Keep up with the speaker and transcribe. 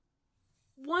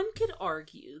One could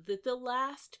argue that the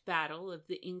last battle of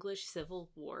the English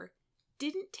Civil War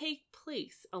didn't take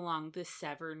place along the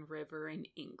Severn River in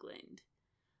England,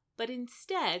 but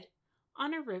instead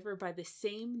on a river by the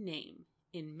same name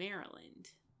in Maryland.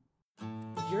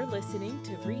 You're listening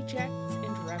to Rejects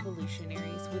and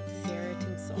Revolutionaries with Sarah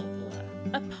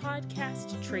Tinsolvola, a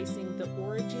podcast tracing the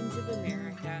origins of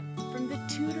America from the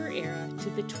Tudor era to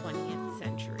the 20th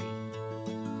century.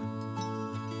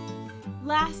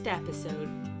 Last episode,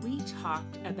 we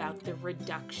talked about the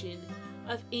reduction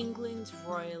of England's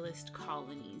royalist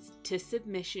colonies to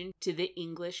submission to the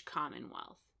English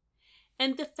Commonwealth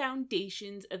and the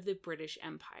foundations of the British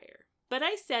Empire. But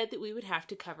I said that we would have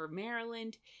to cover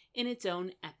Maryland in its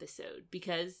own episode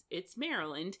because it's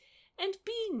Maryland, and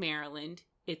being Maryland,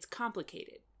 it's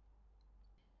complicated.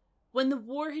 When the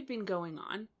war had been going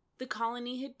on, the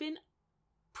colony had been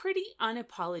pretty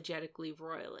unapologetically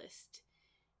royalist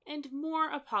and more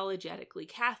apologetically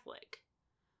Catholic.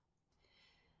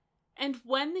 And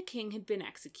when the king had been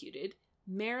executed,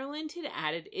 Maryland had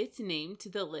added its name to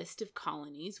the list of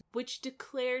colonies which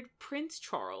declared Prince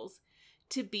Charles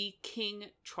to be King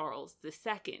Charles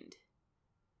II.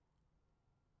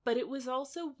 But it was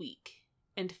also weak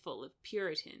and full of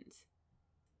Puritans.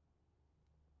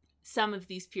 Some of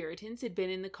these Puritans had been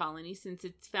in the colony since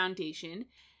its foundation,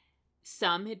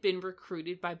 some had been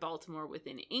recruited by Baltimore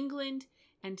within England,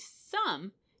 and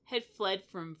some had fled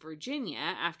from Virginia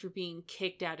after being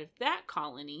kicked out of that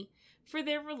colony for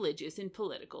their religious and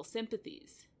political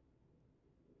sympathies.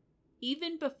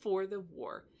 Even before the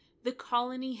war, the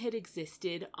colony had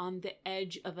existed on the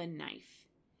edge of a knife,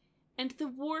 and the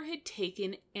war had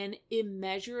taken an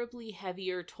immeasurably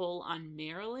heavier toll on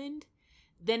Maryland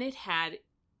than it had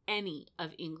any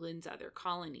of England's other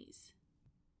colonies.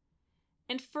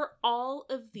 And for all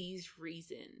of these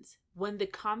reasons, when the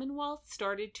Commonwealth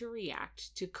started to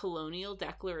react to colonial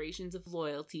declarations of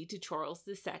loyalty to Charles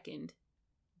II,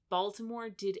 Baltimore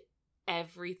did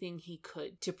everything he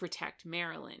could to protect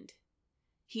Maryland.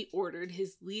 He ordered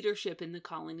his leadership in the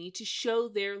colony to show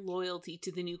their loyalty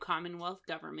to the new Commonwealth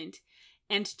government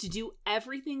and to do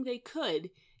everything they could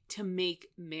to make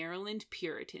Maryland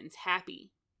Puritans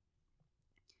happy.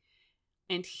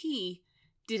 And he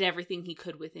did everything he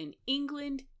could within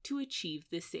England to achieve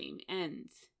the same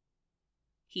ends.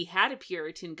 He had a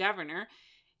Puritan governor.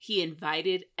 He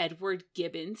invited Edward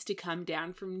Gibbons to come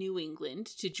down from New England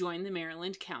to join the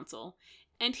Maryland Council,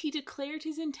 and he declared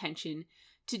his intention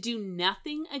to do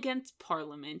nothing against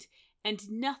Parliament and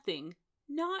nothing,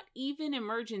 not even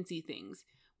emergency things,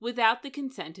 without the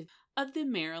consent of the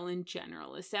Maryland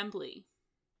General Assembly.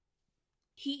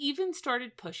 He even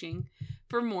started pushing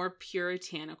for more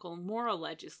puritanical moral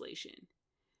legislation.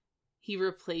 He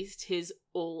replaced his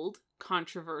old,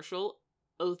 controversial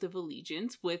oath of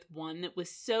allegiance with one that was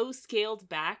so scaled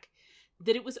back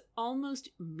that it was almost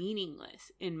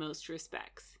meaningless in most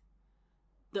respects.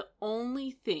 The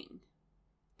only thing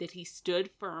that he stood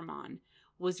firm on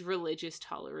was religious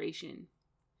toleration.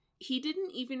 He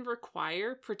didn't even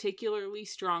require particularly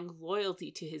strong loyalty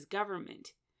to his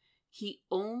government. He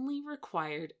only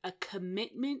required a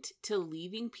commitment to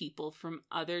leaving people from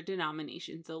other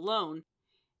denominations alone,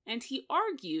 and he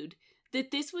argued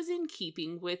that this was in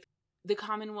keeping with the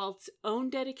Commonwealth's own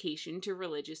dedication to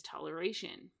religious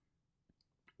toleration.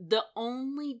 The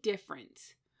only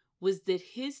difference was that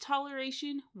his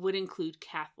toleration would include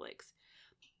Catholics,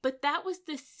 but that was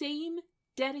the same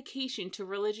dedication to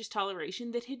religious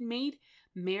toleration that had made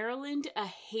Maryland a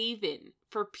haven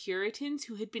for Puritans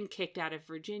who had been kicked out of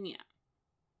Virginia.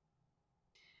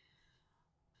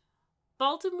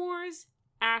 Baltimore's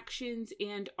actions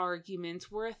and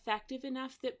arguments were effective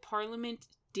enough that Parliament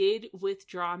did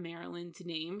withdraw Maryland's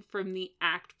name from the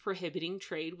act prohibiting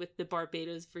trade with the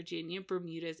Barbados, Virginia,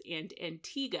 Bermudas, and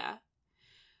Antigua.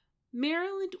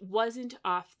 Maryland wasn't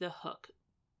off the hook,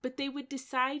 but they would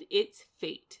decide its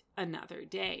fate another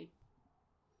day.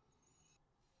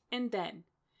 And then,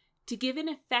 to give an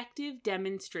effective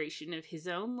demonstration of his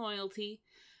own loyalty,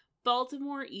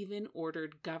 Baltimore even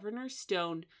ordered Governor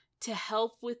Stone to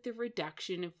help with the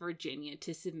reduction of Virginia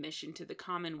to submission to the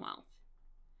Commonwealth.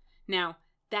 Now,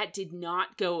 that did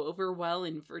not go over well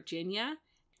in Virginia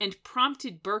and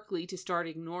prompted Berkeley to start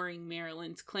ignoring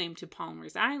Maryland's claim to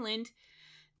Palmer's Island,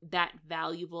 that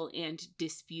valuable and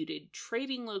disputed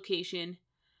trading location,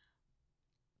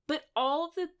 but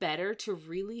all the better to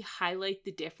really highlight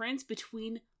the difference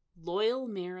between loyal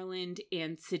Maryland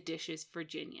and seditious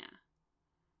Virginia.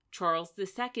 Charles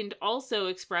II also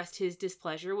expressed his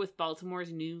displeasure with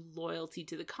Baltimore's new loyalty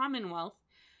to the Commonwealth,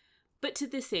 but to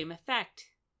the same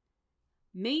effect.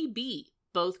 Maybe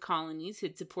both colonies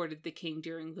had supported the king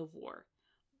during the war,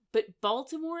 But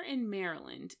Baltimore and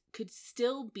Maryland could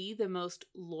still be the most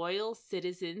loyal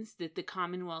citizens that the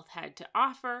Commonwealth had to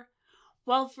offer,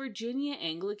 while Virginia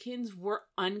Anglicans were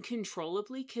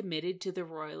uncontrollably committed to the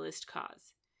Royalist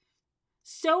cause.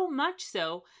 So much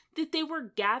so that they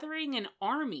were gathering an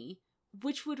army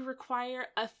which would require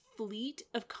a fleet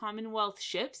of Commonwealth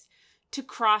ships to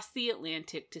cross the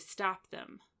Atlantic to stop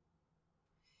them.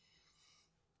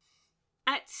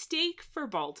 At stake for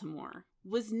Baltimore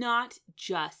was not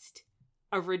just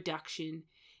a reduction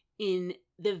in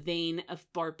the vein of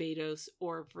Barbados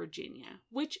or Virginia,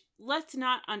 which let's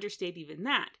not understate even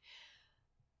that.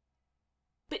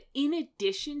 But in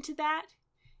addition to that,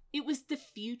 it was the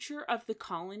future of the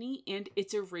colony and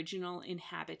its original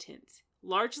inhabitants,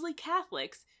 largely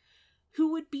Catholics,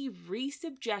 who would be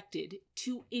re-subjected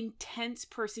to intense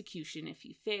persecution if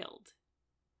he failed.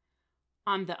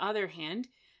 On the other hand,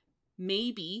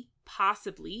 maybe,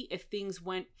 possibly, if things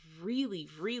went really,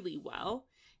 really well,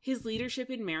 his leadership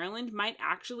in Maryland might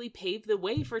actually pave the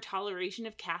way for toleration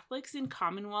of Catholics in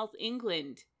Commonwealth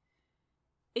England.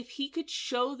 If he could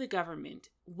show the government,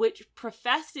 which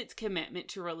professed its commitment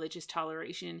to religious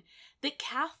toleration, that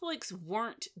Catholics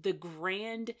weren't the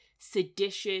grand,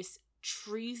 seditious,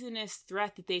 treasonous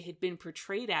threat that they had been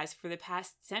portrayed as for the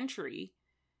past century,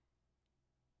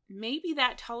 maybe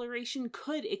that toleration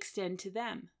could extend to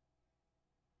them.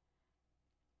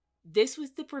 This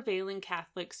was the prevailing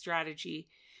Catholic strategy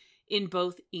in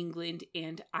both England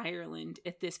and Ireland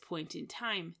at this point in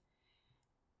time.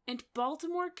 And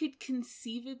Baltimore could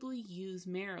conceivably use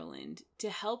Maryland to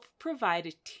help provide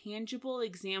a tangible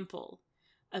example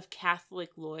of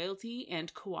Catholic loyalty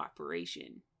and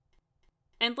cooperation.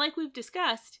 And like we've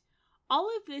discussed, all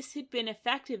of this had been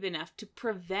effective enough to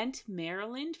prevent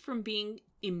Maryland from being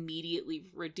immediately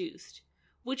reduced,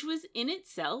 which was in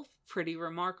itself pretty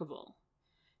remarkable.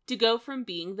 To go from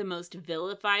being the most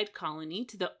vilified colony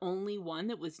to the only one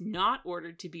that was not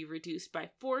ordered to be reduced by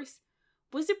force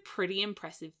was a pretty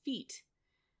impressive feat.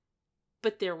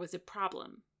 But there was a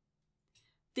problem.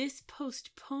 This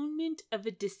postponement of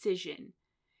a decision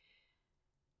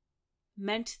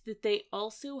meant that they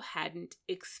also hadn't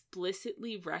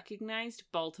explicitly recognized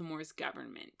Baltimore's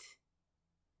government.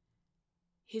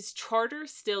 His charter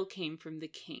still came from the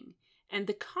king, and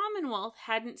the Commonwealth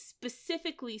hadn't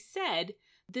specifically said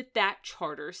that that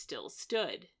charter still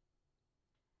stood.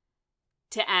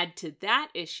 To add to that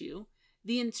issue,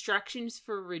 the instructions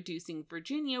for reducing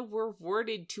Virginia were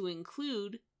worded to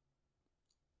include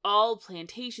all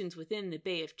plantations within the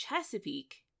Bay of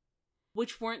Chesapeake,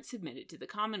 which weren't submitted to the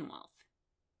Commonwealth.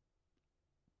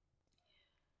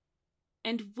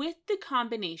 And with the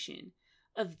combination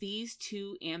of these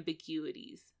two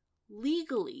ambiguities,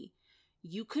 legally,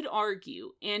 you could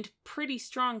argue, and pretty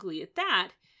strongly at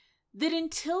that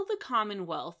until the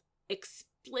Commonwealth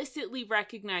explicitly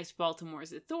recognized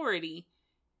Baltimore's authority,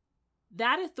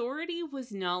 that authority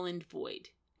was null and void,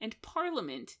 and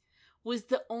Parliament was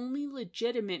the only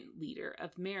legitimate leader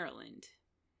of Maryland.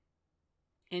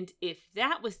 And if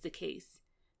that was the case,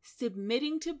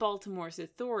 submitting to Baltimore's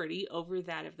authority over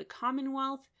that of the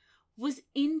Commonwealth was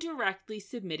indirectly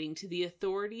submitting to the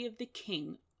authority of the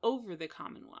king over the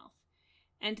Commonwealth,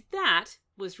 and that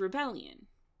was rebellion.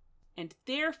 And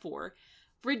therefore,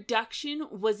 reduction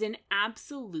was an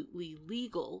absolutely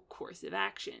legal course of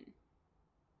action.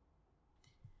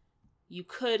 You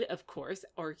could, of course,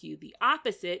 argue the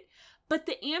opposite, but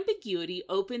the ambiguity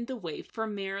opened the way for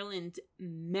Maryland's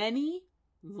many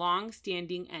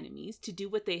long-standing enemies to do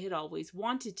what they had always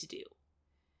wanted to do.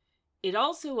 It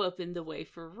also opened the way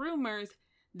for rumors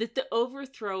that the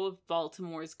overthrow of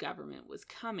Baltimore's government was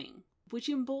coming, which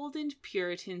emboldened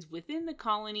Puritans within the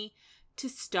colony to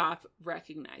stop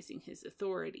recognizing his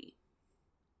authority.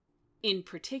 In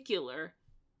particular,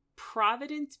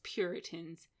 Providence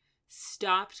Puritans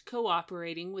stopped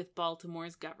cooperating with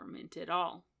Baltimore's government at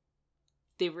all.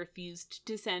 They refused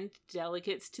to send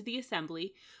delegates to the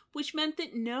assembly, which meant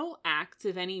that no acts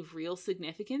of any real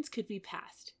significance could be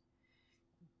passed.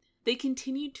 They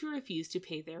continued to refuse to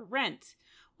pay their rents,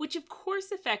 which of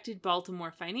course affected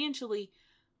Baltimore financially,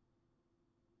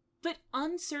 but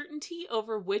uncertainty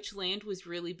over which land was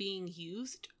really being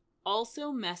used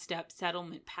also messed up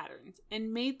settlement patterns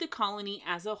and made the colony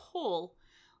as a whole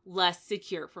less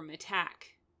secure from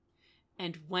attack.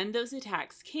 And when those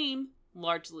attacks came,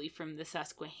 largely from the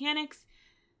Susquehannocks,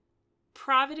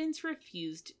 Providence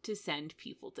refused to send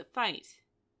people to fight.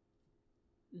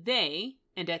 They,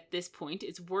 and at this point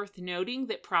it's worth noting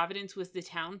that Providence was the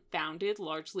town founded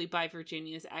largely by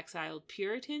Virginia's exiled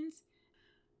Puritans,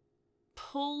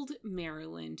 pulled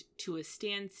Maryland to a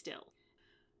standstill.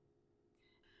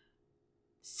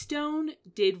 Stone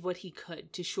did what he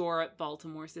could to shore up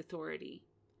Baltimore's authority.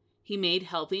 He made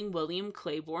helping William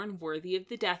Claiborne worthy of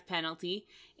the death penalty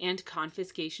and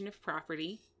confiscation of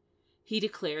property. He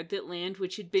declared that land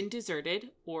which had been deserted,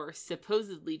 or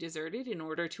supposedly deserted in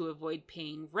order to avoid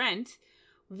paying rent,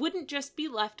 wouldn't just be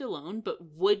left alone,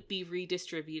 but would be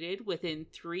redistributed within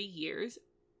 3 years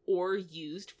or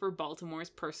used for Baltimore's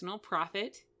personal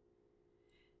profit.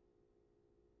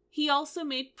 He also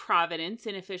made Providence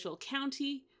an official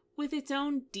county with its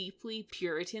own deeply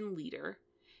Puritan leader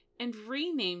and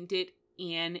renamed it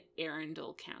Anne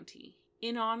Arundel County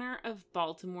in honor of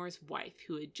Baltimore's wife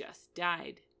who had just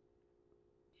died.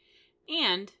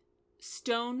 And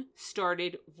Stone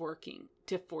started working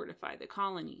to fortify the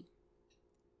colony.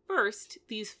 First,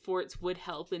 these forts would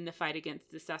help in the fight against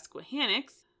the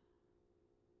Susquehannocks,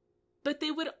 but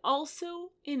they would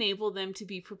also enable them to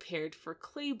be prepared for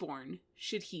Claiborne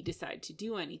should he decide to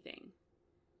do anything.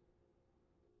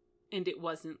 And it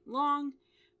wasn't long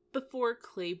before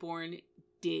Claiborne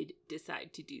did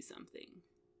decide to do something.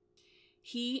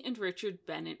 He and Richard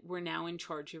Bennett were now in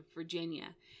charge of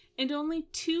Virginia, and only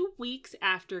 2 weeks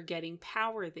after getting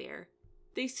power there,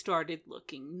 they started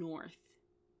looking north.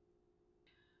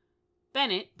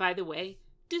 Bennett, by the way,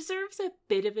 deserves a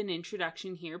bit of an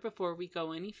introduction here before we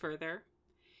go any further.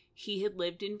 He had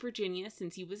lived in Virginia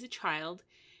since he was a child,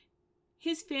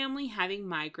 his family having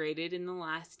migrated in the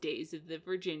last days of the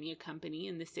Virginia Company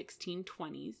in the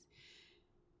 1620s.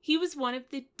 He was one of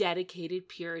the dedicated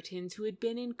Puritans who had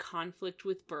been in conflict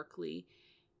with Berkeley,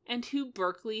 and who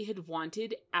Berkeley had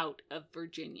wanted out of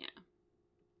Virginia.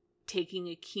 Taking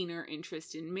a keener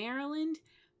interest in Maryland,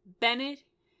 Bennett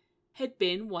had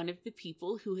been one of the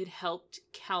people who had helped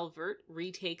Calvert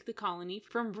retake the colony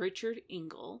from Richard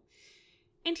Ingle,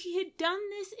 and he had done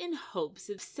this in hopes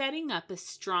of setting up a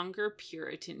stronger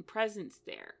Puritan presence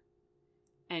there.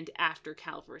 And after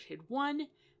Calvert had won,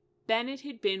 Bennett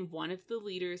had been one of the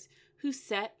leaders who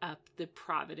set up the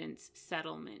Providence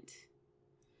settlement.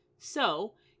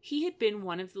 So, he had been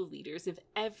one of the leaders of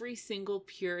every single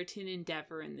Puritan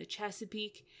endeavor in the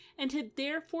Chesapeake, and had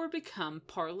therefore become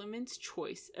Parliament's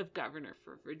choice of governor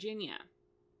for Virginia.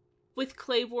 With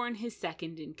Claiborne his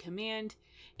second in command,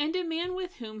 and a man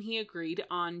with whom he agreed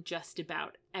on just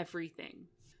about everything.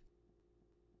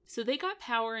 So they got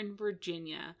power in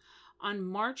Virginia on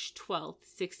March 12,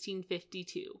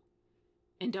 1652,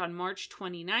 and on March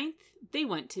 29th, they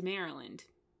went to Maryland.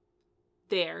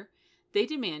 There, they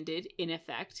demanded, in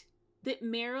effect, that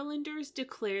Marylanders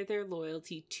declare their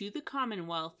loyalty to the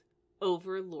Commonwealth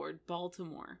over Lord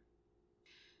Baltimore.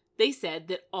 They said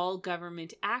that all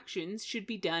government actions should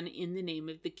be done in the name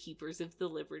of the keepers of the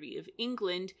liberty of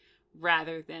England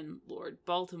rather than Lord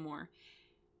Baltimore,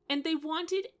 and they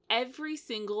wanted every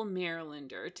single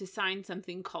Marylander to sign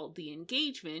something called the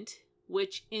Engagement,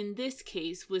 which in this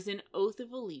case was an oath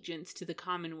of allegiance to the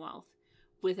Commonwealth,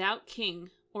 without king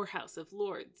or House of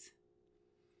Lords.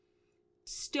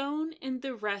 Stone and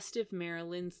the rest of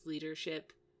Maryland's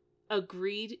leadership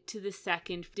agreed to the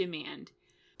second demand,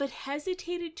 but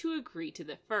hesitated to agree to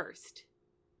the first.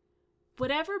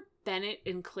 Whatever Bennett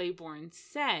and Claiborne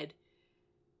said,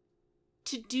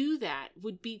 to do that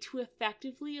would be to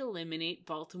effectively eliminate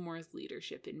Baltimore's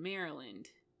leadership in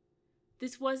Maryland.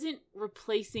 This wasn't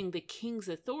replacing the king's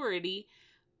authority,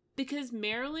 because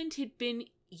Maryland had been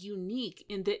unique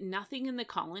in that nothing in the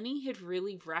colony had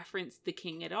really referenced the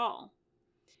king at all.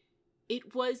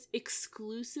 It was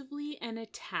exclusively an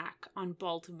attack on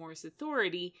Baltimore's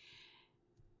authority,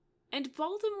 and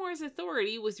Baltimore's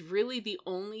authority was really the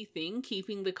only thing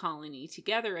keeping the colony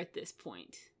together at this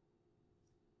point.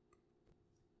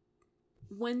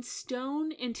 When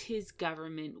Stone and his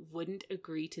government wouldn't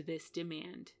agree to this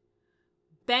demand,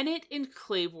 Bennett and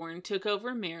Claiborne took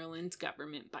over Maryland's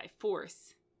government by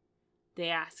force. They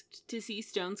asked to see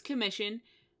Stone's commission,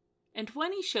 and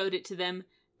when he showed it to them,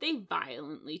 they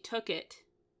violently took it.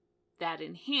 That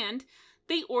in hand,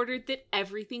 they ordered that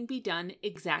everything be done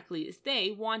exactly as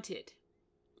they wanted.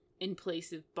 In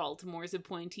place of Baltimore's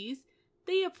appointees,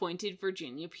 they appointed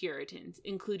Virginia Puritans,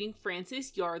 including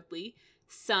Francis Yardley,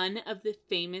 son of the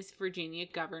famous Virginia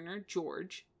Governor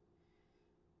George.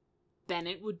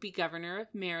 Bennett would be governor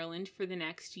of Maryland for the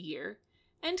next year,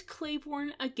 and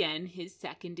Claiborne again his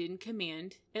second in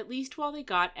command, at least while they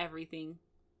got everything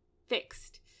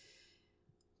fixed.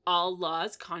 All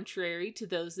laws contrary to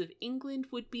those of England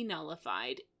would be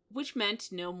nullified, which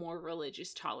meant no more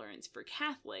religious tolerance for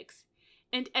Catholics,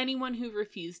 and anyone who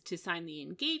refused to sign the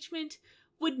engagement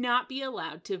would not be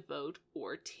allowed to vote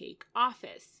or take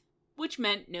office, which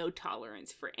meant no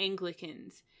tolerance for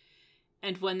Anglicans.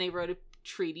 And when they wrote a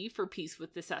treaty for peace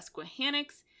with the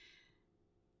Susquehannocks,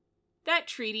 That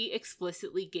treaty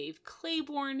explicitly gave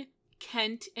Claiborne,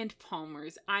 Kent, and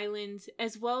Palmer's Islands,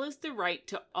 as well as the right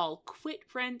to all quit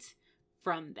rent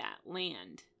from that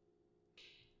land.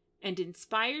 And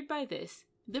inspired by this,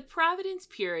 the Providence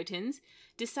Puritans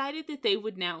decided that they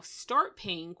would now start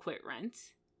paying quit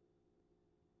rents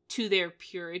to their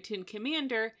Puritan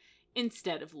commander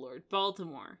instead of Lord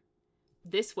Baltimore.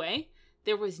 This way,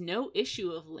 there was no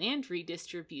issue of land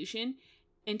redistribution,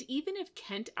 and even if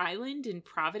Kent Island and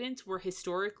Providence were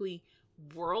historically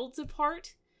worlds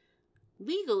apart,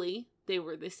 legally they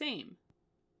were the same.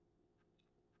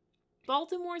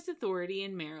 Baltimore's authority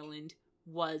in Maryland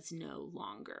was no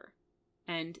longer.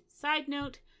 And side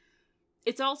note,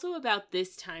 it's also about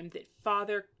this time that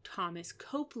Father Thomas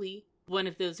Copley, one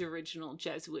of those original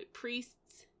Jesuit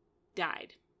priests,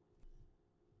 died.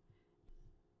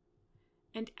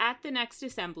 And at the next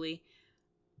assembly,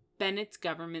 Bennett's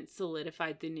government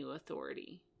solidified the new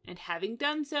authority. And having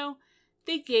done so,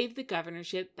 they gave the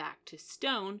governorship back to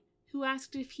Stone, who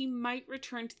asked if he might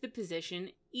return to the position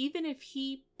even if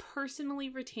he personally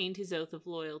retained his oath of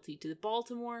loyalty to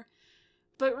Baltimore,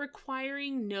 but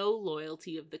requiring no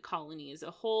loyalty of the colony as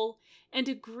a whole, and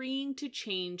agreeing to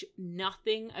change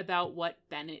nothing about what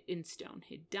Bennett and Stone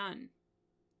had done.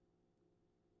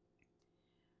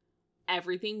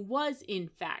 Everything was, in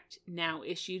fact, now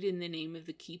issued in the name of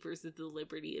the Keepers of the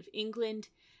Liberty of England,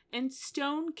 and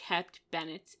Stone kept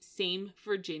Bennett's same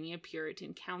Virginia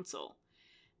Puritan Council,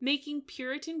 making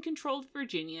Puritan-controlled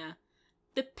Virginia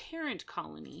the parent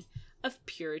colony of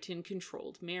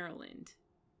Puritan-controlled Maryland.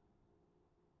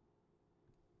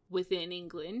 Within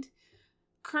England,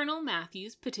 Colonel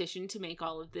Matthews petitioned to make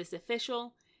all of this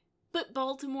official, but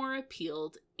Baltimore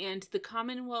appealed, and the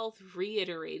Commonwealth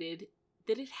reiterated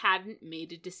that it hadn't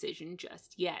made a decision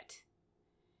just yet.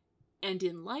 And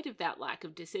in light of that lack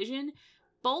of decision,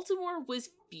 Baltimore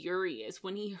was furious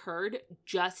when he heard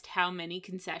just how many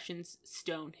concessions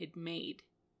Stone had made.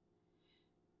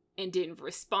 And in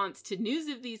response to news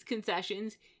of these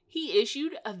concessions, he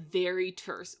issued a very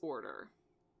terse order.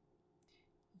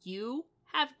 You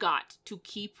have got to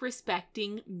keep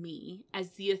respecting me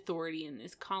as the authority in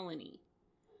this colony.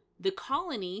 The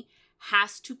colony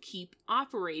has to keep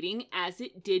operating as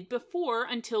it did before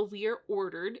until we are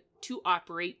ordered to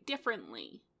operate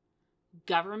differently.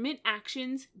 Government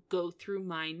actions go through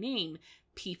my name.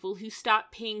 People who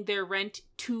stop paying their rent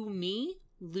to me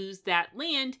lose that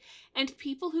land, and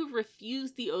people who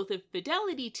refuse the oath of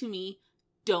fidelity to me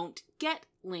don't get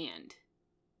land.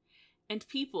 And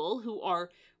people who are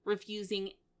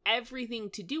refusing everything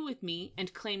to do with me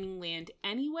and claiming land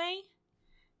anyway,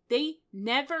 they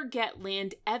never get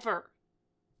land ever.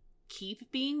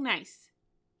 Keep being nice.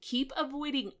 Keep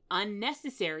avoiding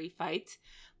unnecessary fights,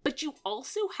 but you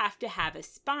also have to have a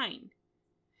spine.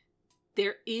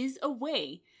 There is a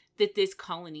way that this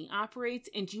colony operates,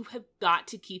 and you have got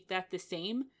to keep that the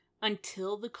same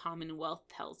until the Commonwealth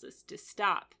tells us to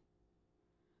stop.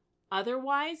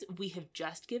 Otherwise, we have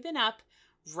just given up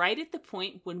right at the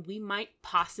point when we might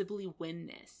possibly win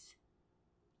this.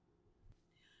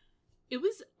 It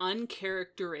was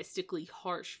uncharacteristically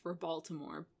harsh for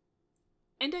Baltimore,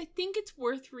 and I think it's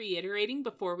worth reiterating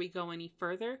before we go any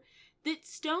further that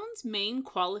Stone's main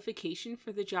qualification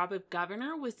for the job of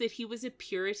governor was that he was a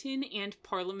Puritan and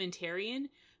parliamentarian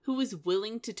who was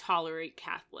willing to tolerate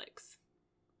Catholics.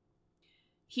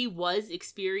 He was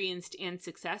experienced and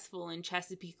successful in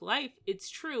Chesapeake life, it's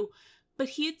true, but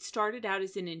he had started out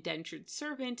as an indentured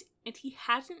servant and he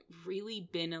hadn't really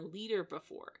been a leader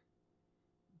before.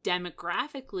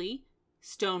 Demographically,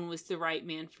 Stone was the right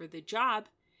man for the job,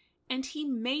 and he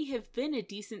may have been a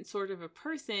decent sort of a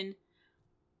person,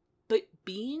 but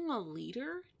being a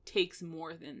leader takes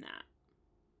more than that.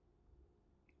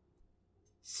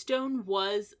 Stone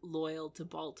was loyal to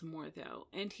Baltimore, though,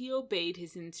 and he obeyed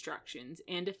his instructions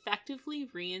and effectively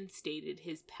reinstated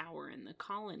his power in the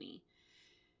colony.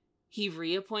 He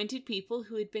reappointed people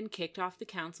who had been kicked off the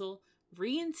council,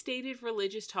 reinstated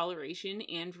religious toleration,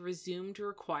 and resumed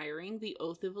requiring the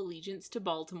oath of allegiance to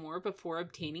Baltimore before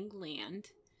obtaining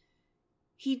land.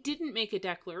 He didn't make a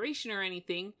declaration or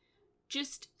anything,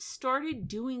 just started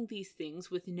doing these things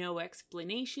with no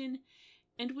explanation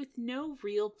and with no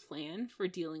real plan for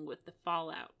dealing with the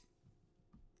fallout.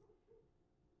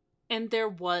 And there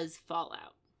was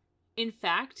fallout. In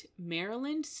fact,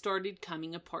 Maryland started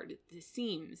coming apart at the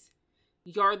seams.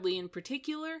 Yardley in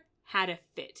particular had a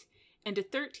fit, and a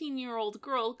 13-year-old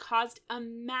girl caused a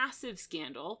massive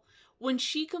scandal when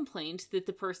she complained that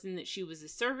the person that she was a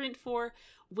servant for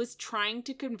was trying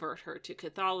to convert her to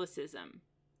Catholicism.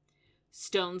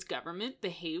 Stone's government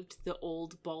behaved the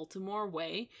old Baltimore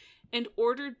way and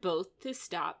ordered both to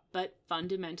stop, but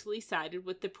fundamentally sided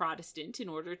with the Protestant in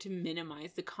order to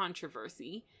minimize the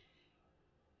controversy.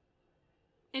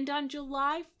 And on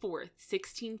July 4th,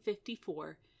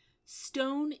 1654,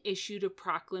 Stone issued a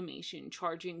proclamation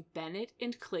charging Bennet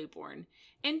and Claiborne,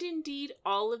 and indeed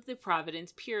all of the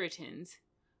Providence Puritans,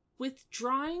 with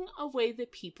drawing away the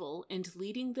people and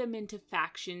leading them into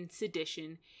faction,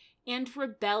 sedition, and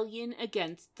rebellion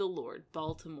against the Lord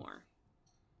Baltimore.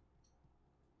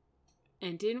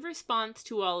 And in response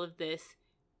to all of this,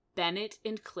 Bennet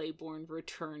and Claiborne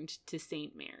returned to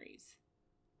St. Mary's.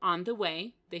 On the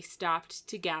way, they stopped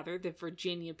to gather the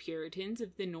Virginia Puritans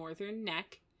of the Northern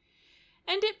Neck,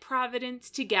 and at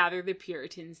Providence to gather the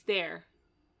Puritans there.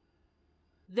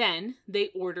 Then they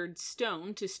ordered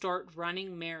Stone to start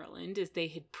running Maryland as they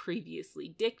had previously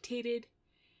dictated,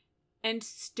 and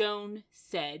Stone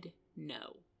said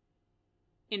no.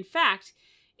 In fact,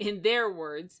 in their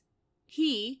words,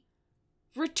 he,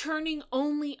 returning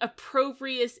only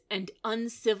opprobrious and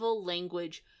uncivil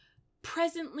language,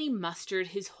 presently mustered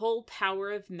his whole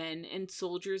power of men and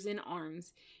soldiers in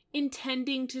arms,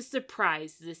 intending to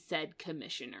surprise the said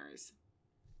commissioners.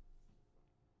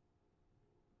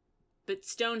 But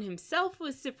Stone himself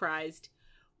was surprised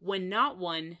when not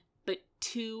one, but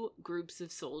two groups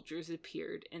of soldiers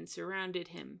appeared and surrounded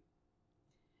him.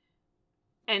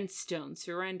 And Stone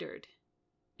surrendered.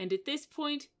 And at this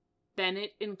point,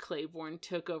 Bennet and Claiborne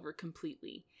took over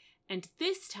completely. And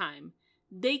this time,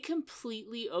 they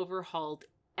completely overhauled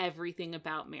everything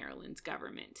about Maryland's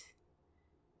government.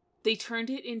 They turned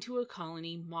it into a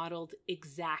colony modeled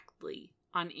exactly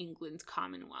on England's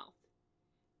Commonwealth.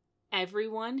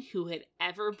 Everyone who had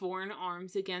ever borne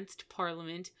arms against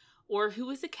Parliament or who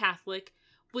was a Catholic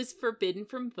was forbidden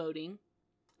from voting,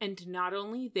 and not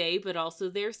only they but also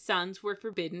their sons were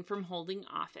forbidden from holding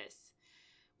office.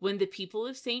 When the people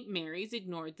of St. Mary's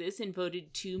ignored this and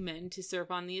voted 2 men to serve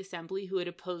on the assembly who had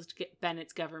opposed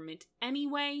Bennet's government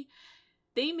anyway,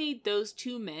 they made those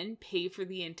 2 men pay for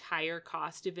the entire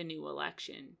cost of a new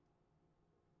election.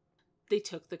 They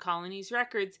took the colony's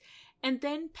records and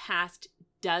then passed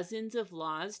dozens of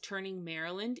laws turning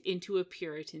Maryland into a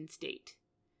Puritan state.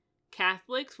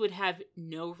 Catholics would have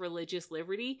no religious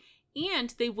liberty,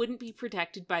 and they wouldn't be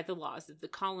protected by the laws of the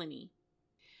colony.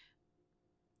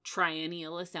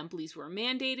 Triennial assemblies were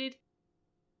mandated,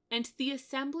 and the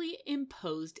assembly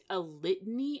imposed a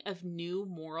litany of new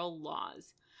moral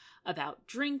laws about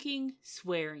drinking,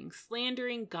 swearing,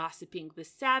 slandering, gossiping, the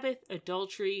Sabbath,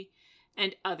 adultery,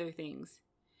 and other things.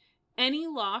 Any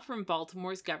law from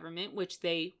Baltimore's government which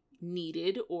they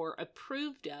needed or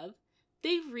approved of,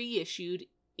 they reissued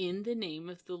in the name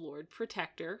of the Lord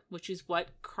Protector, which is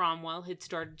what Cromwell had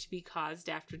started to be caused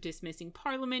after dismissing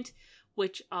Parliament,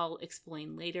 which I'll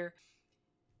explain later.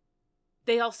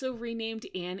 They also renamed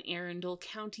Anne Arundel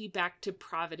County back to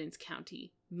Providence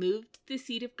County, moved the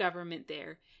seat of government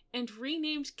there, and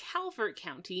renamed Calvert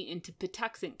County into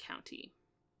Patuxent County.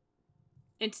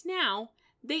 And now,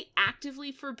 they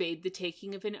actively forbade the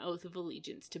taking of an oath of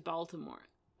allegiance to Baltimore.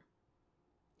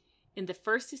 In the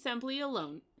First Assembly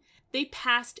alone, they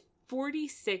passed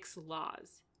 46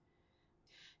 laws.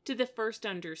 To the first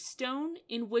under Stone,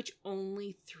 in which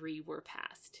only 3 were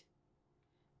passed.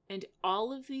 And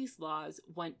all of these laws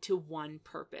went to one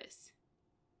purpose.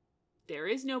 There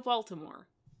is no Baltimore,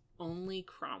 only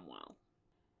Cromwell.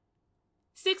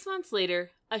 6 months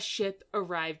later, a ship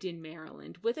arrived in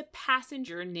Maryland with a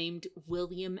passenger named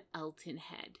William Elton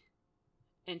Head.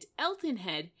 And Elton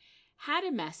Head had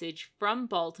a message from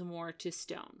Baltimore to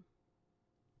Stone.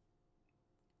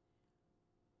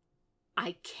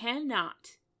 I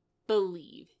cannot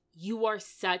believe you are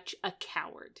such a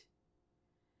coward.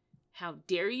 How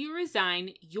dare you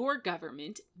resign your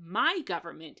government, my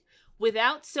government,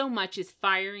 without so much as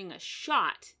firing a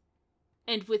shot,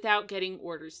 and without getting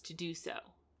orders to do so.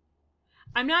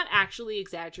 I'm not actually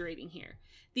exaggerating here.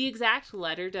 The exact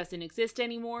letter doesn't exist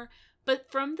anymore,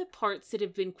 but from the parts that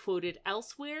have been quoted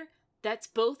elsewhere, that's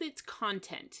both its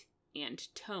content and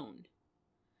tone.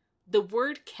 The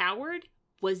word coward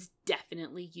was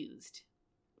definitely used.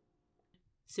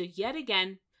 So yet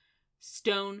again,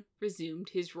 Stone resumed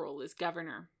his role as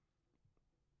governor.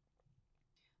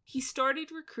 He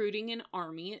started recruiting an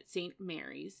army at St.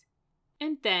 Mary's,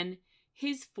 and then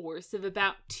his force of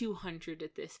about 200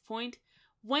 at this point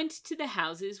went to the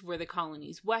houses where the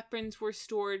colony's weapons were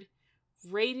stored,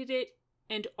 raided it,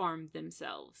 and armed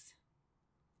themselves.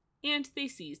 And they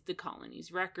seized the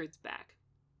colony's records back.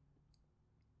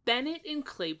 Bennet and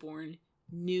Claiborne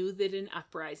knew that an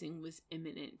uprising was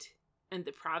imminent, and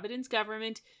the Providence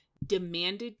government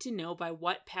demanded to know by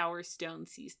what power Stone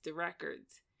seized the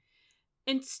records.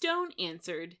 And Stone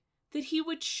answered that he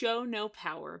would show no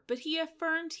power, but he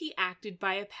affirmed he acted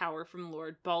by a power from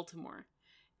Lord Baltimore,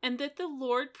 and that the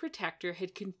Lord Protector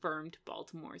had confirmed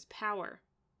Baltimore's power.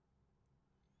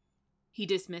 He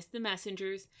dismissed the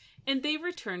messengers, and they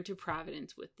returned to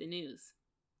Providence with the news.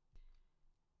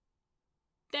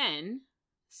 Then,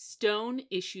 Stone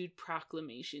issued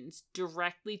proclamations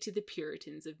directly to the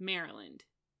Puritans of Maryland.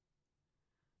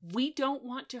 We don't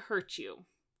want to hurt you.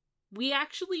 We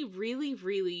actually really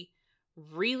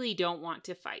don't want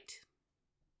to fight.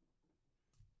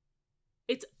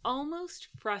 It's almost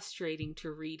frustrating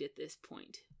to read at this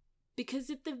point, because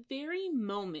at the very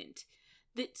moment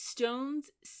that Stone's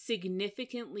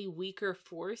significantly weaker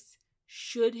force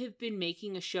should have been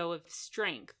making a show of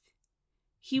strength,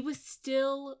 he was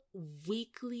still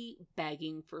weakly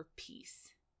begging for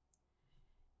peace.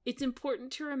 It's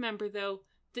important to remember, though,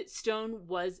 that Stone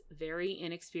was very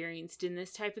inexperienced in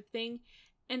this type of thing,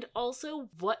 and also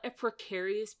what a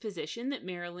precarious position that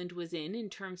Maryland was in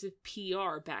terms of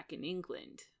PR back in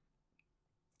England.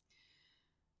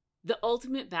 The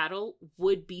ultimate battle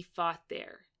would be fought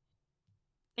there.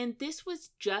 And this was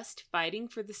just fighting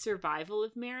for the survival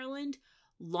of Maryland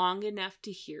long enough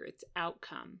to hear its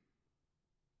outcome.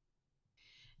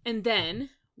 And then,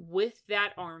 with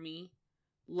that army,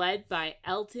 led by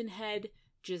Elton Head,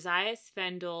 Josiah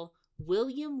Svendal,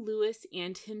 William Lewis,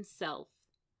 and himself,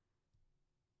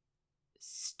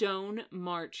 Stone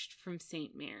marched from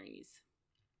St. Mary's.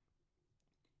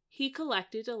 He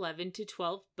collected 11 to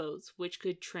 12 boats which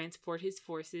could transport his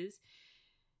forces,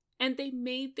 and they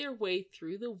made their way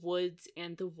through the woods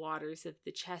and the waters of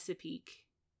the Chesapeake.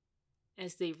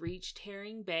 As they reached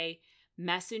Herring Bay,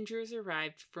 messengers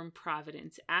arrived from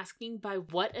Providence asking by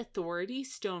what authority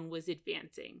Stone was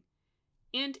advancing,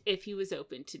 and if he was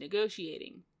open to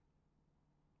negotiating.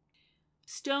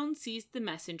 Stone seized the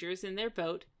messengers in their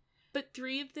boat, but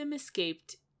 3 of them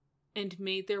escaped and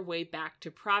made their way back to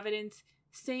Providence,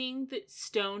 saying that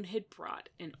Stone had brought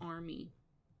an army.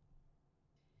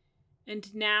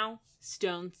 And now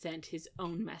Stone sent his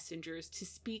own messengers to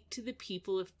speak to the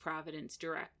people of Providence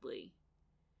directly.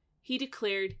 He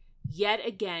declared yet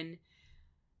again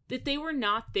that they were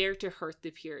not there to hurt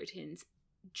the Puritans,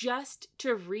 just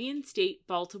to reinstate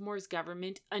Baltimore's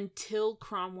government until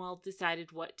Cromwell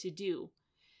decided what to do.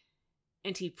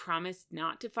 And he promised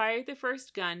not to fire the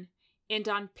first gun, and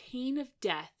on pain of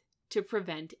death to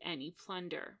prevent any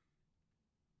plunder.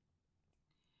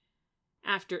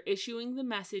 After issuing the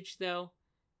message, though,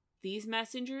 these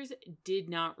messengers did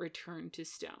not return to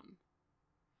Stone.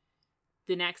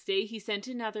 The next day he sent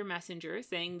another messenger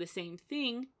saying the same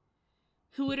thing,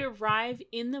 who would arrive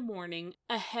in the morning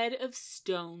ahead of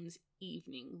Stone's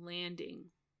evening landing.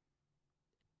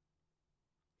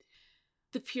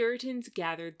 The Puritans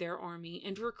gathered their army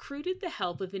and recruited the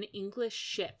help of an English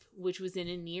ship which was in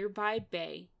a nearby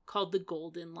bay called the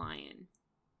Golden Lion.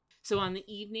 So on the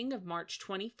evening of March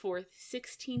 24th,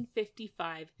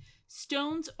 1655,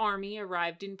 Stone's army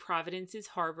arrived in Providence's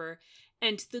harbor,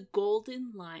 and the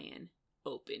Golden Lion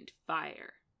opened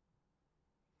fire.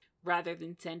 Rather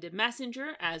than send a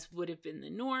messenger, as would have been the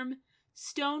norm,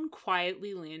 Stone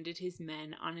quietly landed his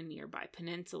men on a nearby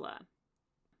peninsula.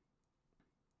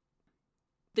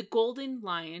 The Golden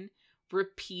Lion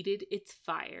repeated its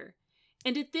fire,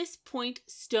 and at this point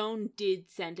Stone did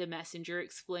send a messenger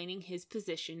explaining his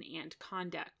position and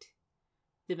conduct.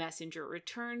 The messenger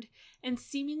returned and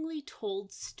seemingly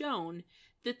told Stone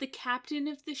that the captain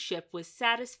of the ship was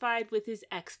satisfied with his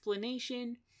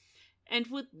explanation and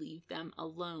would leave them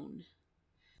alone.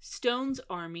 Stone's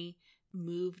army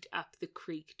moved up the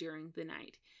creek during the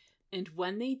night, and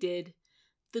when they did,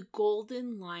 the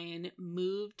Golden Lion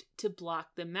moved to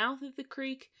block the mouth of the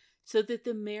creek so that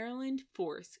the Maryland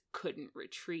force couldn't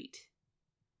retreat.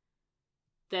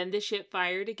 Then the ship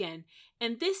fired again,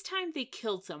 and this time they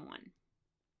killed someone.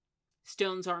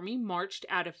 Stone's army marched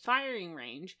out of firing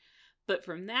range, but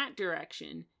from that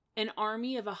direction, an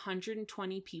army of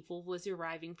 120 people was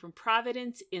arriving from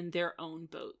Providence in their own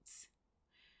boats.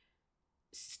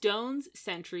 Stone's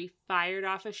sentry fired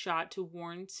off a shot to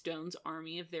warn Stone's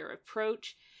army of their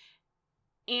approach,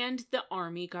 and the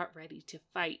army got ready to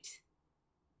fight.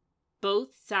 Both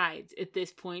sides at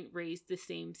this point raised the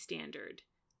same standard,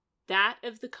 that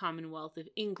of the Commonwealth of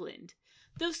England,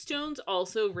 though Stone's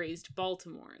also raised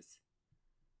Baltimore's.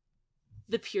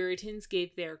 The Puritans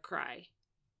gave their cry,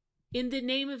 "In the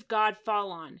name of God,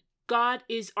 fall on! God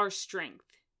is our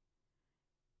strength!"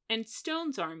 And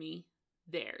Stone's army,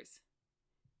 theirs.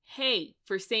 "Hey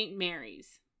for St.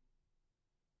 Mary's!"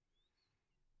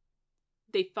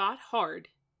 They fought hard,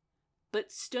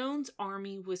 but Stone's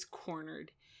army was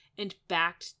cornered and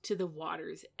backed to the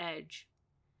water's edge.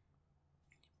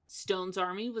 Stone's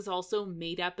army was also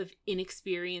made up of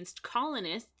inexperienced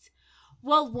colonists,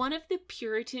 while one of the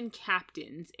Puritan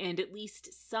captains and at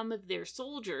least some of their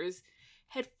soldiers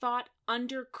had fought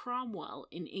under Cromwell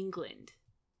in England.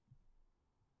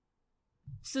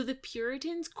 So the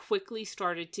Puritans quickly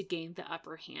started to gain the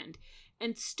upper hand,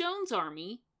 and Stone's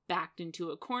army, backed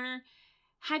into a corner,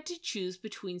 had to choose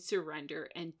between surrender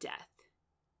and death.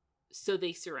 So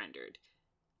they surrendered.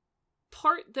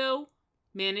 Part, though,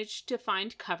 managed to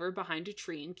find cover behind a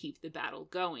tree and keep the battle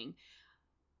going.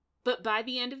 But by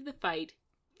the end of the fight,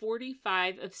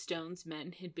 45 of Stone's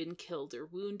men had been killed or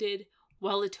wounded,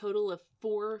 while a total of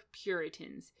 4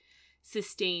 Puritans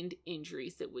sustained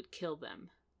injuries that would kill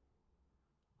them.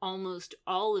 Almost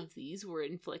all of these were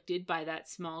inflicted by that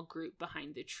small group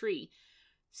behind the tree.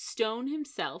 Stone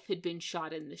himself had been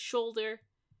shot in the shoulder,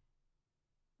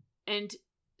 and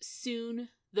soon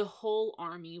the whole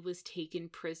army was taken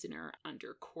prisoner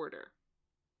under quarter.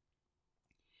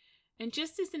 And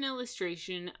just as an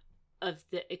illustration of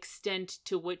the extent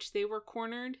to which they were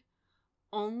cornered,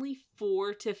 only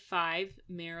 4 to 5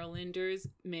 Marylanders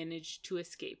managed to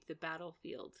escape the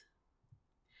battlefield.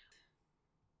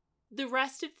 The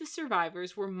rest of the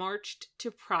survivors were marched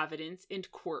to Providence and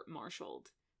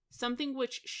court-martialed, something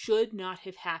which should not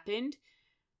have happened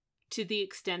to the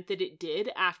extent that it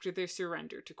did after their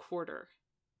surrender to quarter.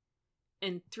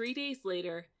 And 3 days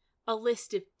later, a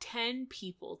list of 10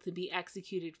 people to be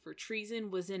executed for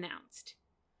treason was announced,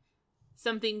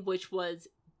 something which was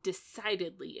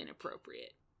decidedly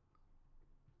inappropriate.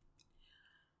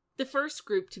 The first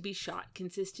group to be shot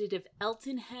consisted of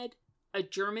Elton Head, a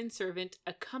German servant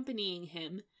accompanying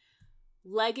him,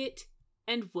 Leggett,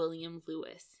 and William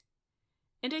Lewis.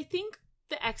 And I think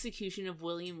the execution of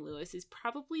William Lewis is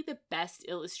probably the best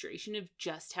illustration of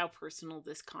just how personal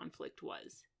this conflict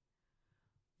was.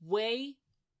 Way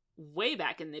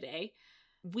back in the day,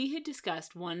 we had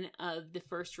discussed one of the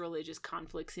first religious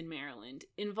conflicts in Maryland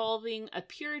involving a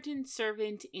Puritan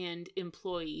servant and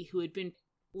employee who had been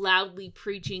loudly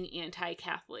preaching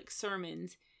anti-Catholic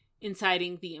sermons,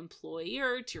 inciting the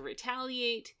employer to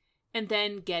retaliate, and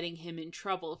then getting him in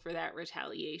trouble for that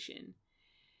retaliation.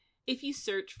 If you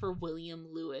search for William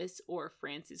Lewis or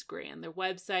Francis Gray on their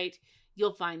website,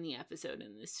 you'll find the episode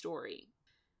in this story.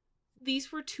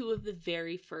 These were 2 of the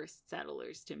very first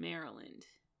settlers to Maryland.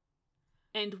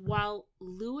 And while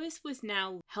Lewis was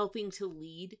now helping to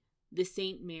lead the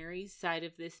St. Mary's side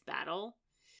of this battle,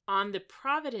 on the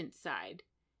Providence side,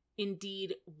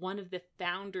 indeed one of the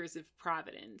founders of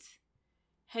Providence,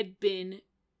 had been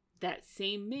that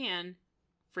same man,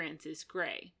 Francis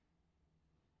Gray.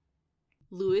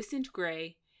 Lewis and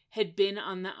Gray had been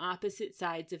on the opposite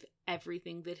sides of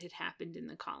everything that had happened in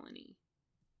the colony.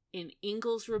 In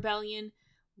Ingles' rebellion,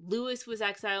 Lewis was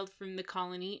exiled from the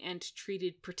colony and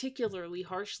treated particularly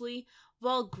harshly,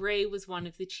 while Gray was one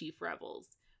of the chief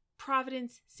rebels.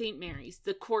 Providence, St. Mary's,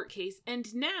 the court case,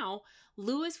 and now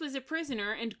Lewis was a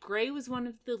prisoner and Gray was one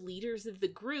of the leaders of the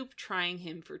group trying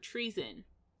him for treason,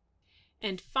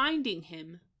 and finding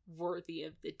him worthy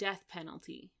of the death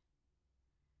penalty.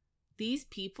 These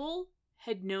people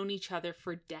had known each other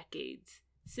for decades,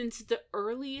 since the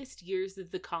earliest years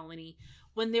of the colony,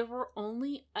 when there were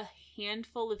only a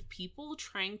handful of people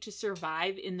trying to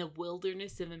survive in the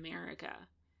wilderness of America.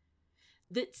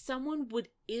 That someone would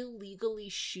illegally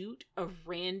shoot a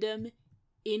random,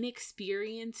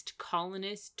 inexperienced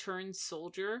colonist turned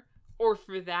soldier, or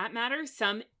for that matter,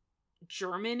 some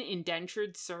German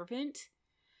indentured servant,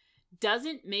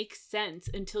 doesn't make sense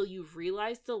until you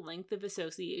realize the length of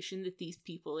association that these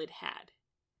people had had.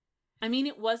 I mean,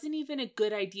 it wasn't even a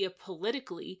good idea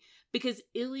politically, because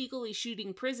illegally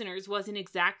shooting prisoners wasn't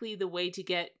exactly the way to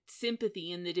get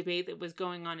sympathy in the debate that was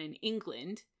going on in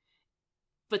England.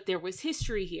 But there was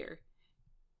history here.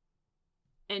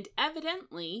 And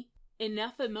evidently,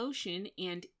 enough emotion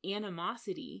and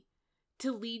animosity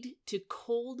to lead to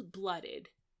cold-blooded,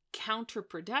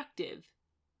 counterproductive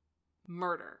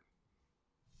murder.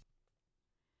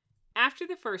 After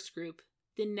the first group,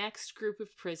 the next group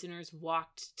of prisoners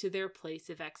walked to their place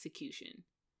of execution.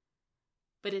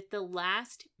 But at the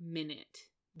last minute,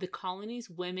 the colony's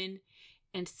women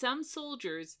and some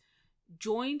soldiers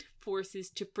joined forces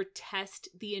to protest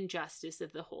the injustice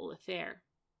of the whole affair.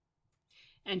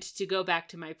 And to go back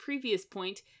to my previous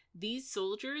point, these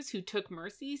soldiers who took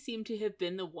mercy seem to have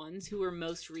been the ones who were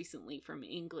most recently from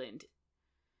England.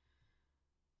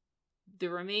 The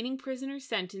remaining prisoners'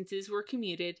 sentences were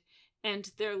commuted,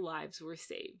 and their lives were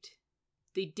saved.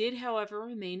 They did, however,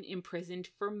 remain imprisoned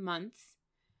for months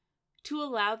to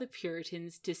allow the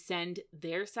Puritans to send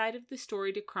their side of the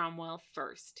story to Cromwell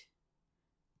first.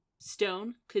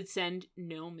 Stone could send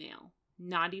no mail,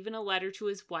 not even a letter to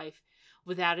his wife,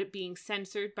 without it being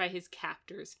censored by his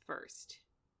captors first.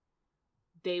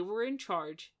 They were in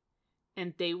charge,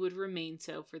 and they would remain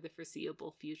so for the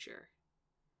foreseeable future.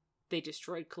 They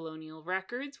destroyed colonial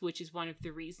records, which is one of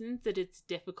the reasons that it's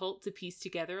difficult to piece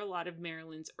together a lot of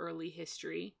Maryland's early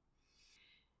history,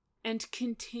 and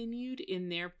continued in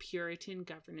their Puritan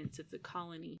governance of the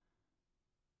colony.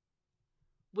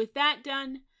 With that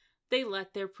done, they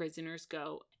let their prisoners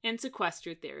go and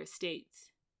sequestered their estates.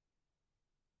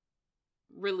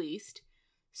 Released,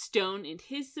 Stone and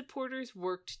his supporters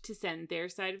worked to send their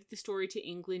side of the story to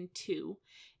England too,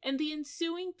 and the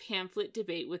ensuing pamphlet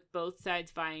debate with both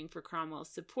sides vying for Cromwell's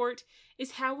support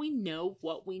is how we know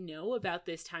what we know about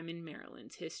this time in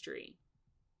Maryland's history.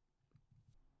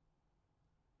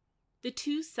 The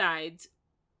two sides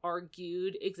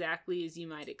argued exactly as you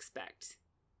might expect.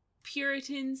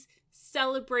 Puritans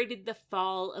celebrated the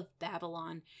fall of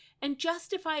Babylon and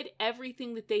justified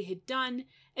everything that they had done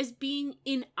as being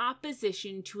in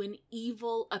opposition to an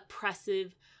evil,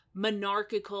 oppressive,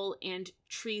 monarchical, and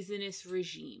treasonous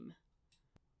regime.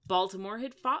 Baltimore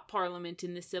had fought Parliament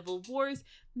in the Civil Wars,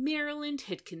 Maryland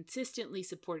had consistently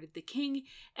supported the king,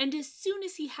 and as soon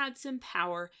as he had some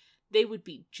power, they would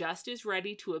be just as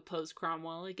ready to oppose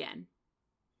Cromwell again.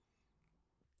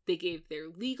 They gave their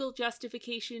legal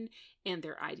justification and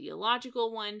their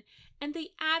ideological one, and they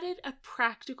added a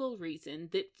practical reason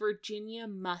that Virginia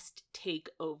must take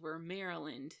over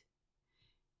Maryland.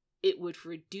 It would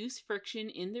reduce friction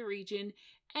in the region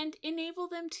and enable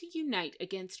them to unite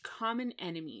against common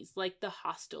enemies like the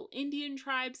hostile Indian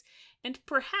tribes and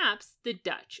perhaps the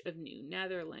Dutch of New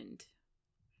Netherland.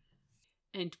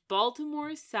 And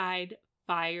Baltimore's side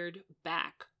fired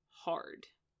back hard.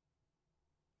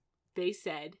 They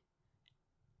said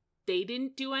they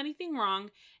didn't do anything wrong,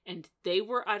 and they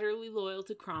were utterly loyal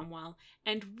to Cromwell,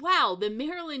 and wow, the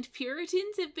Maryland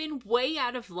Puritans have been way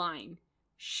out of line.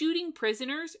 Shooting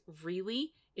prisoners,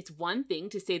 really? It's one thing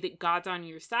to say that God's on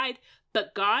your side,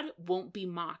 but God won't be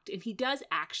mocked, and he does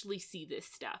actually see this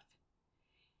stuff.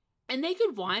 And they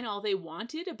could whine all they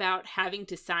wanted about having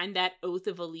to sign that oath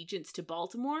of allegiance to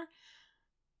Baltimore,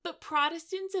 but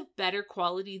Protestants of better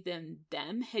quality than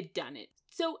them had done it.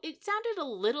 So it sounded a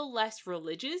little less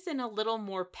religious and a little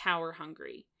more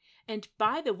power-hungry. And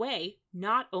by the way,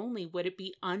 not only would it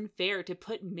be unfair to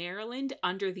put Maryland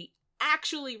under the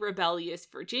actually rebellious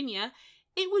Virginia,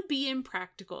 it would be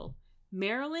impractical.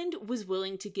 Maryland was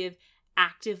willing to give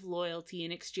active loyalty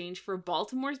in exchange for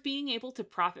Baltimore's being able to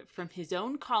profit from his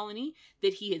own colony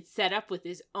that he had set up with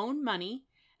his own money,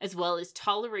 as well as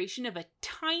toleration of a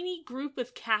tiny group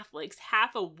of Catholics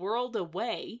half a world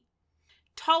away.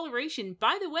 Toleration,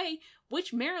 by the way,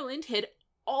 which Maryland had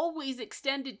always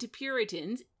extended to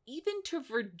Puritans, even to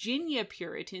Virginia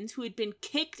Puritans who had been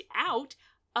kicked out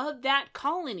of that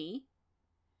colony.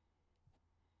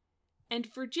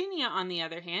 And Virginia, on the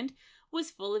other hand, was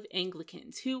full of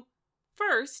Anglicans who,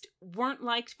 first, weren't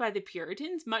liked by the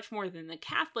Puritans much more than the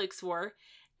Catholics were,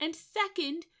 and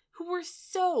second, who were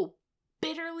so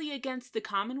bitterly against the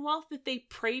Commonwealth that they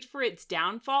prayed for its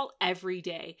downfall every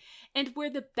day, and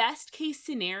where the best case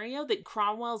scenario that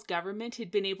Cromwell's government had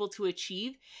been able to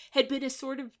achieve had been a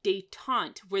sort of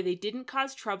détente where they didn't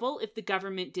cause trouble if the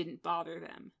government didn't bother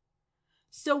them.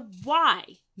 So why,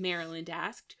 Maryland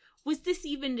asked, was this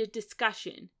even a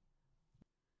discussion?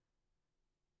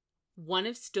 One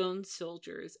of Stone's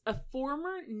soldiers, a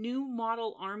former New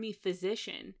Model Army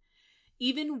physician,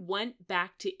 even went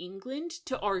back to England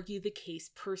to argue the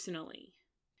case personally.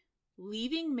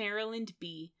 Leaving Maryland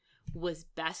be was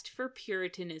best for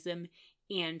Puritanism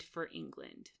and for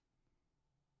England.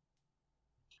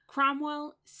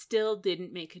 Cromwell still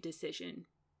didn't make a decision.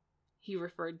 He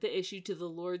referred the issue to the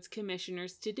Lords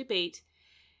Commissioners to debate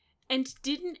and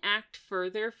didn't act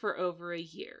further for over a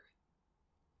year.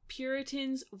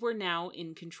 Puritans were now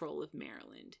in control of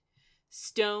Maryland.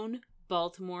 Stone,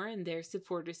 Baltimore, and their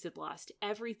supporters had lost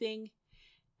everything,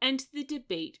 and the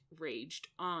debate raged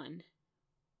on.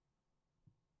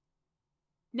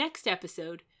 Next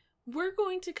episode, we're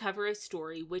going to cover a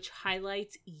story which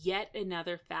highlights yet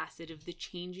another facet of the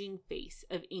changing face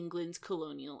of England's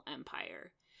colonial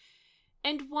empire,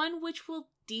 and one which will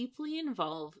deeply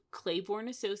involve Claiborne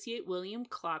associate William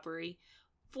Clobbery,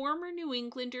 former New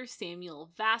Englander Samuel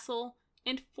Vassall,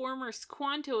 and former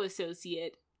Squanto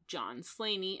associate John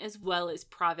Slaney, as well as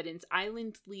Providence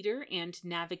Island leader and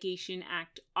Navigation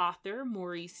Act author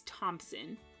Maurice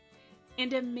Thompson,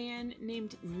 and a man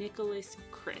named Nicholas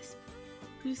Crisp,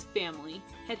 whose family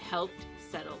had helped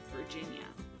settle Virginia.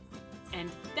 And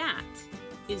that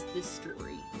is the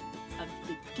story of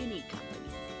the Guinea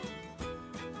Company.